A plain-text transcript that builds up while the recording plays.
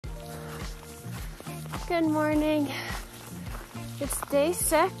Good morning. It's day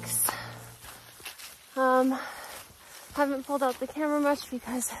 6. Haven't pulled out the camera much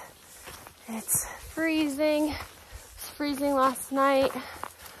because it's freezing. It was freezing last night.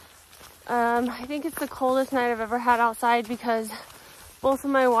 I think it's the coldest night I've ever had outside because both of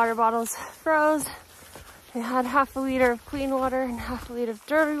my water bottles froze. I had half a liter of clean water and half a liter of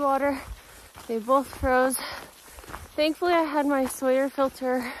dirty water. They both froze. Thankfully, I had my Wayah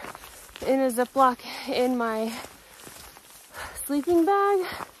filter in a Ziploc in my sleeping bag,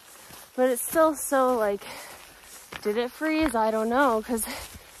 but it's still so like, did it freeze? I don't know, because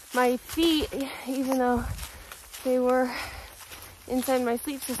my feet, even though they were inside my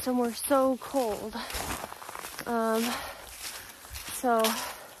sleep system, were so cold. So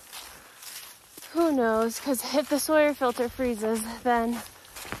who knows, because if the Wayah filter freezes, then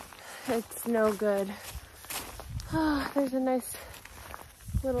it's no good. Oh, there's a nice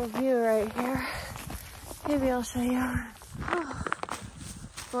little view right here. Maybe I'll show you. Oh,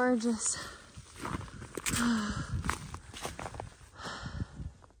 gorgeous.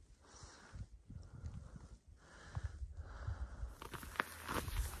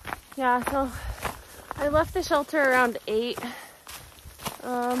 Yeah, so I left the shelter around 8.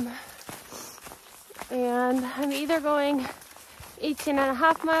 And I'm either going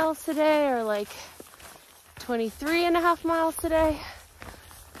 18.5 miles today or like 23.5 miles today.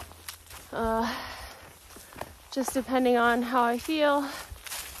 Just depending on how I feel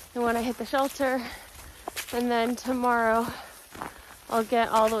and when I hit the shelter. And then tomorrow I'll get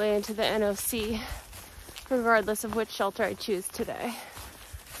all the way into the NOC regardless of which shelter I choose today.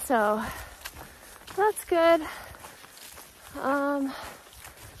 So that's good. My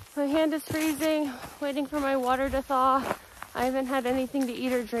hand is freezing, waiting for my water to thaw. I haven't had anything to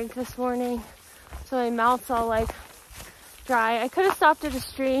eat or drink this morning, so my mouth's all like dry. I could have stopped at a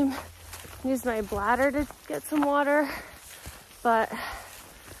stream and used my bladder to get some water, but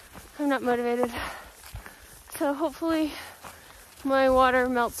I'm not motivated. So hopefully my water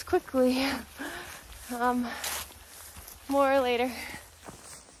melts quickly. More later.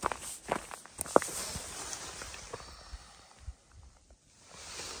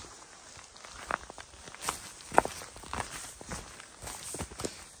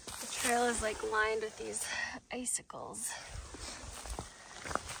 The trail is like lined with these icicles.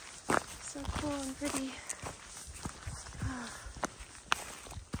 So cool and pretty.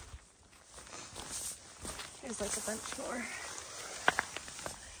 There's like a bunch more.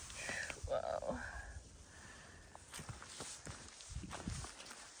 Whoa.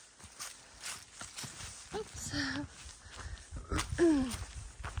 Oops.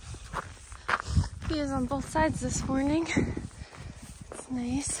 Views on both sides this morning. It's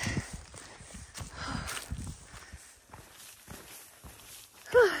nice.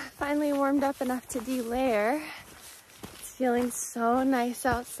 Finally warmed up enough to delayer. It's feeling so nice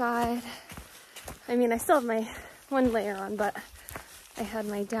outside. I mean, I still have my one layer on, but I had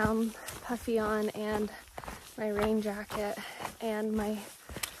my down puffy on and my rain jacket and my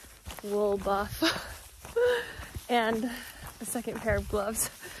wool buff and a second pair of gloves.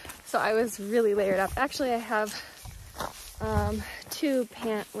 So I was really layered up. Actually, I have 2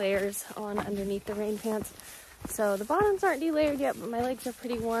 pant layers on underneath the rain pants. So the bottoms aren't delayered yet, but my legs are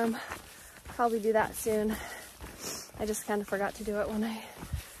pretty warm. Probably do that soon. I just kind of forgot to do it when I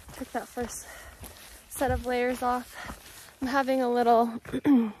took that first set of layers off. I'm having a little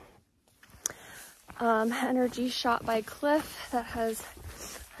energy shot by Cliff that has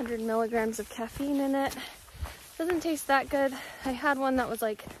 100 milligrams of caffeine in it. Doesn't taste that good. I had one that was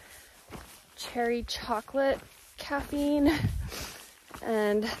like cherry chocolate caffeine,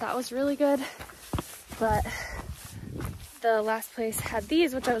 and that was really good. But the last place had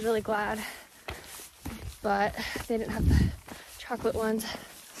these, which I was really glad, but they didn't have the chocolate ones,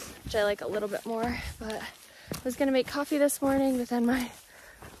 which I like a little bit more. But I was gonna make coffee this morning, but then my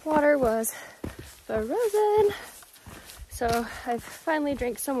water was frozen. So I've finally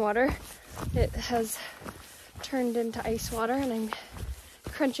drank some water. It has turned into ice water, and I'm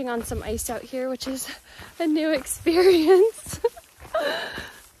crunching on some ice out here, which is a new experience.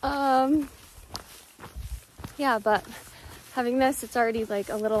 Yeah, but having this, it's already like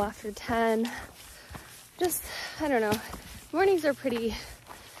a little after 10. Just, I don't know. Mornings are pretty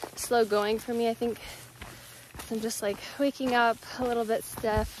slow going for me, I think. I'm just like waking up a little bit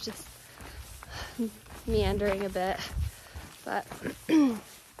stiff, just meandering a bit. But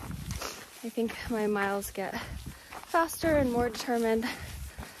I think my miles get faster and more determined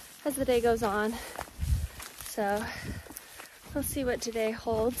as the day goes on. So we'll see what today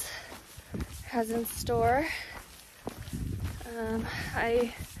holds, has in store.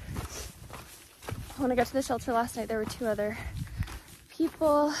 I when I got to the shelter last night, there were 2 other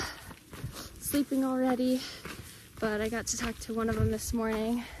people sleeping already, but I got to talk to one of them this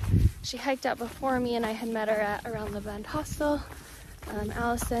morning. She hiked out before me, and I had met her at Around the Bend Hostel.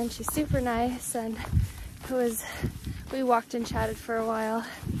 Allison, she's super nice, and we walked and chatted for a while.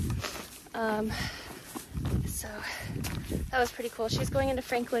 So that was pretty cool. She's going into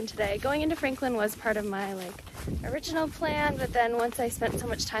Franklin today. Going into Franklin was part of my like original plan, but then once I spent so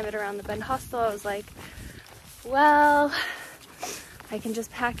much time at Around the Bend Hostel, I was like, well, I can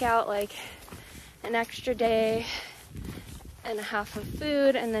just pack out like an extra day and a half of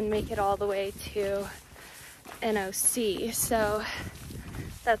food and then make it all the way to NOC. So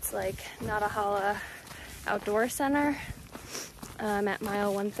that's like Natahala Outdoor Center at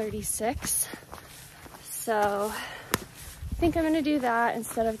mile 136. So I think I'm gonna do that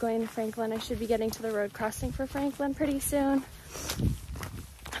instead of going to Franklin. I should be getting to the road crossing for Franklin pretty soon,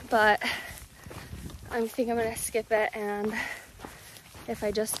 but I think I'm gonna skip it, and if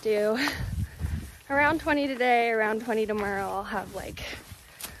I just do around 20 today, around 20 tomorrow, I'll have like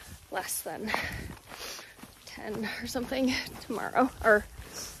less than 10 or something tomorrow. Or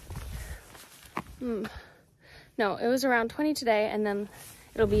no, it was around 20 today, and then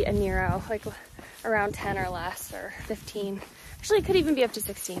it'll be a Nero, like around 10 or less, or 15. Actually, it could even be up to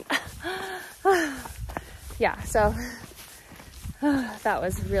 16. Yeah, so that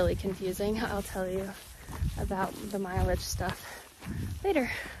was really confusing. I'll tell you about the mileage stuff later.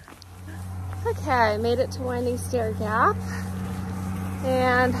 Okay, I made it to Winding Stair Gap,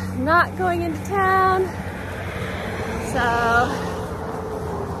 and I'm not going into town, so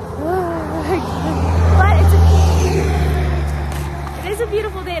but it is a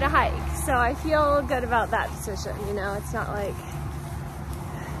beautiful day to hike, so I feel good about that decision. You know, it's not like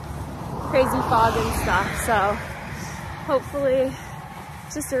crazy fog and stuff, so hopefully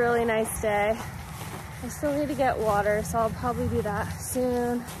it's just a really nice day. I still need to get water, so I'll probably do that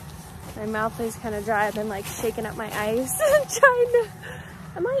soon. My mouth is kind of dry. I've been like shaking up my ice and trying to,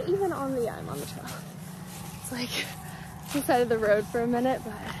 am I even on the, yeah, I'm on the trail. It's like to the side of the road for a minute,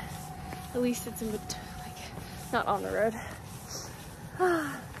 but at least it's in the, like, not on the road.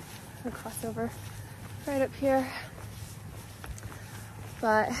 I'll cross over right up here.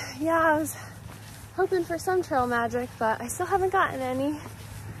 But yeah, I was hoping for some trail magic, but I still haven't gotten any,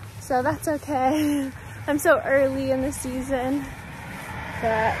 so that's okay. I'm so early in the season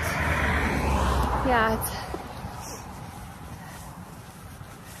that, yeah, it's,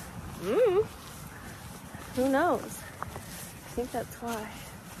 who knows? I think that's why.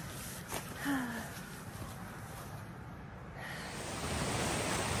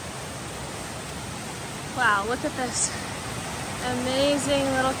 Wow, look at this amazing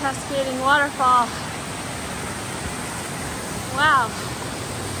little cascading waterfall. Wow.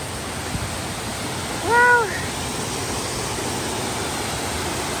 Wow.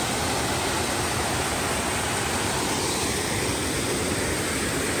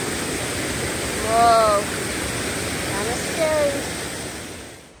 Whoa. Kind of scary.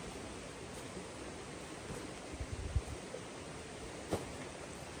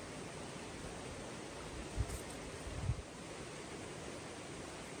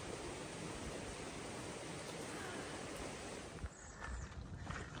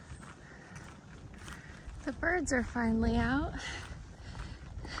 The birds are finally out.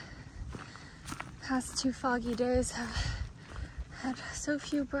 Past 2 foggy days have had so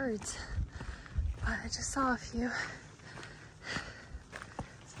few birds, but I just saw a few,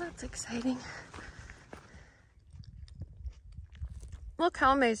 so that's exciting. Look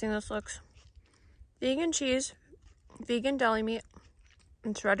how amazing this looks. Vegan cheese, vegan deli meat,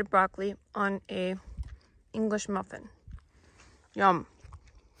 and shredded broccoli on a English muffin. Yum.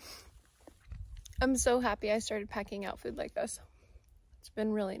 I'm so happy I started packing out food like this. It's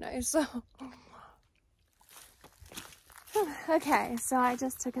been really nice. Okay, so I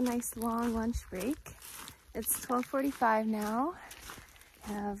just took a nice long lunch break. It's 12:45 now.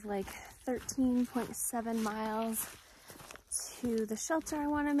 I have like 13.7 miles to the shelter I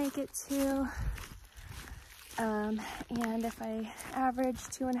want to make it to. And if I average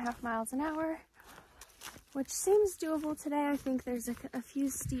 2.5 miles an hour, which seems doable today, I think there's a few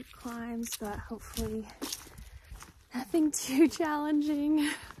steep climbs, but hopefully nothing too challenging.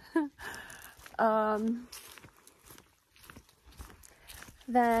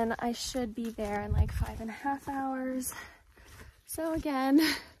 Then I should be there in like 5.5 hours. So again,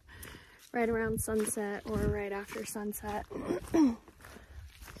 right around sunset or right after sunset.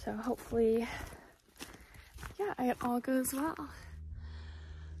 So hopefully, yeah, it all goes well.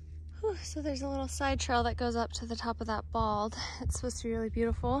 Whew, so there's a little side trail that goes up to the top of that bald. It's supposed to be really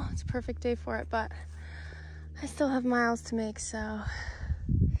beautiful. It's a perfect day for it, but I still have miles to make, so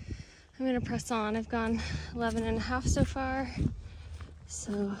I'm gonna press on. I've gone 11 and a half so far,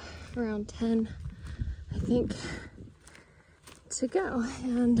 so around 10, I think, to go.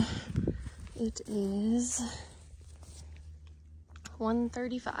 And it is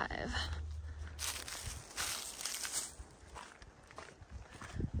 1:35.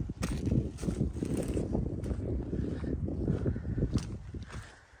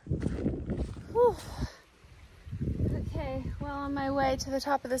 Whew. Okay, well, on my way to the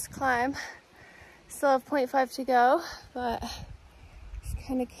top of this climb, still have 0.5 to go, but just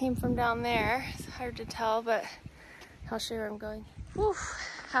kind of came from down there. It's hard to tell, but I'll show you where I'm going. Whew,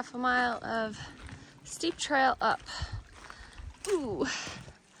 half a mile of steep trail up. Ooh,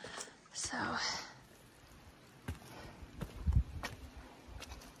 so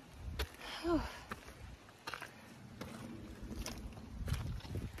whew.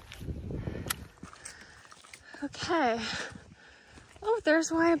 Okay. Oh,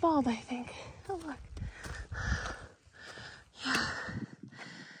 there's Wayah Bald, I think. Oh, look. Yeah.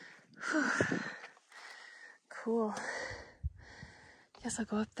 Whew. Cool. Guess I'll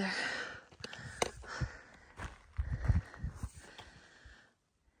go up there.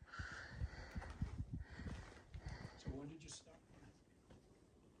 So when did you stop?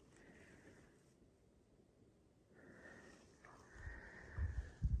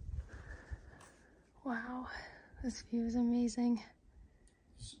 Wow, this view is amazing.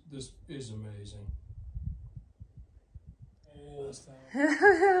 This is amazing. Oh,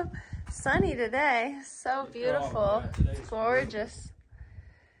 Sunny today, so beautiful. Oh, yeah, It's gorgeous.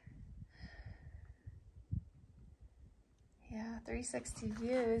 Yeah, 360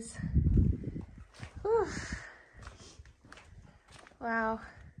 views. Whew. Wow.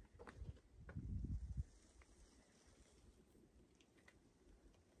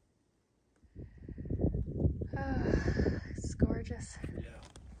 Oh, it's gorgeous. yeah.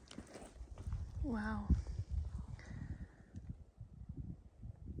 Wow.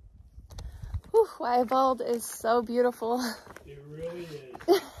 Whew, Wayah Bald is so beautiful. It really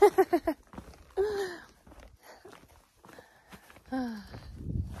is.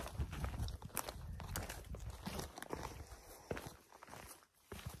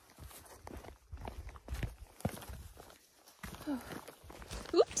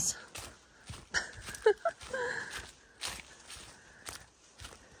 Oops.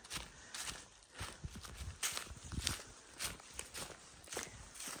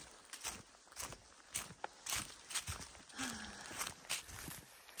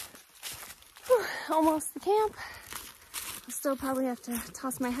 Almost the camp. I'll still probably have to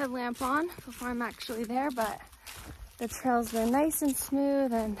toss my headlamp on before I'm actually there, but the trail's been nice and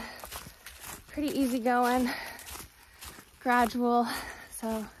smooth and pretty easy going, gradual.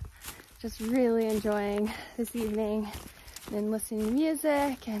 So just really enjoying this evening and listening to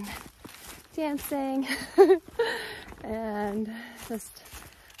music and dancing and just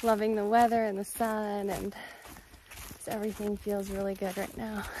loving the weather and the sun, and just everything feels really good right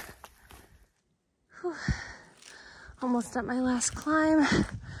now. Whew. Almost at my last climb.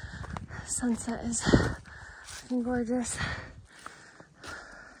 Sunset is looking gorgeous.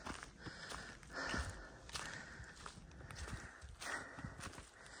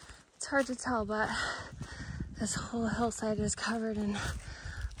 It's hard to tell, but this whole hillside is covered in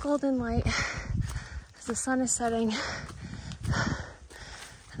golden light as the sun is setting,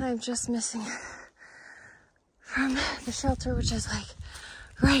 and I'm just missing it from the shelter, which is like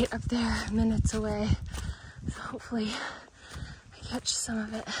right up there, minutes away. So hopefully I catch some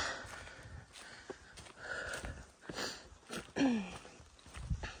of it.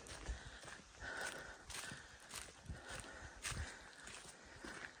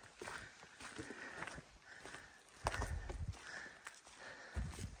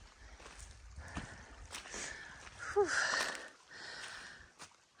 Whew.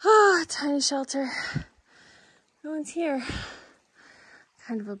 Oh, a tiny shelter. No one's here.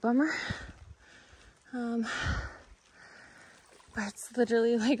 Kind of a bummer. But it's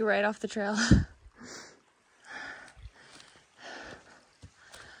literally like right off the trail.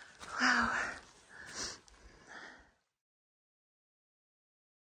 Wow.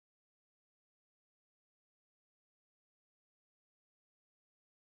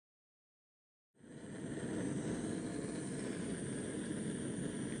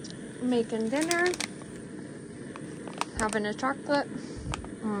 Making dinner, having a chocolate,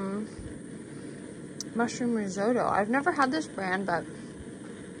 mushroom risotto. I've never had this brand, but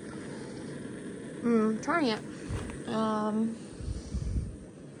trying it.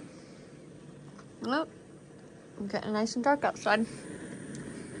 Oh, I'm getting nice and dark outside.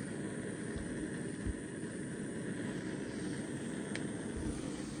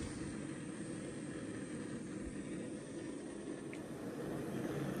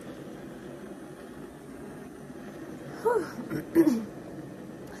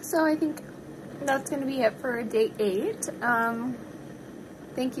 So I think that's going to be it for day 8.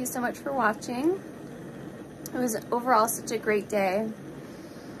 Thank you so much for watching. It was overall such a great day.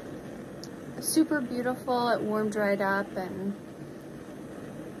 Super beautiful. It warmed right up, and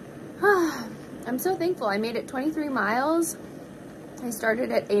I'm so thankful. I made it 23 miles. I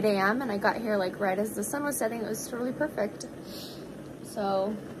started at 8 a.m. and I got here like right as the sun was setting. It was totally perfect.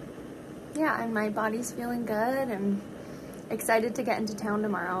 So yeah, and my body's feeling good and excited to get into town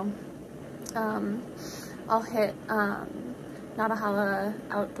tomorrow. I'll hit Natahala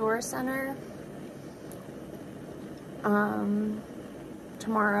Outdoor Center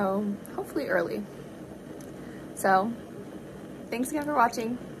tomorrow, hopefully early. So thanks again for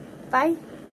watching. Bye.